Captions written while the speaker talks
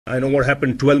I know what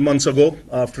happened 12 months ago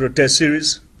after a test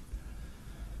series,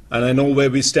 and I know where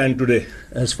we stand today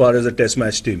as far as a test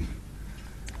match team.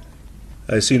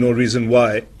 I see no reason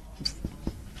why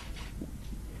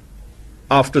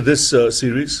after this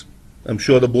series, I'm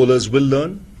sure the bowlers will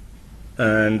learn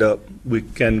and we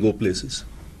can go places.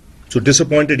 So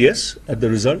disappointed, yes, at the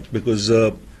result, because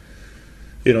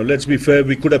let's be fair,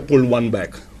 we could have pulled one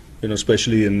back,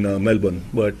 especially in Melbourne,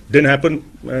 but didn't happen,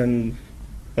 and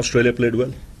Australia played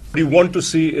well. What you want to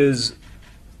see is,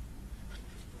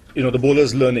 the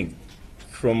bowlers learning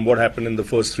from what happened in the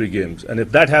first three games, and if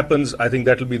that happens, I think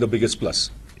that will be the biggest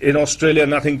plus. In Australia,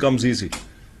 nothing comes easy.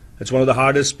 It's one of the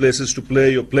hardest places to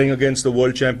play. You're playing against the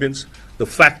world champions. The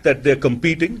fact that they're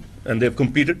competing, and they've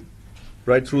competed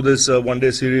right through this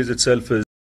one-day series itself is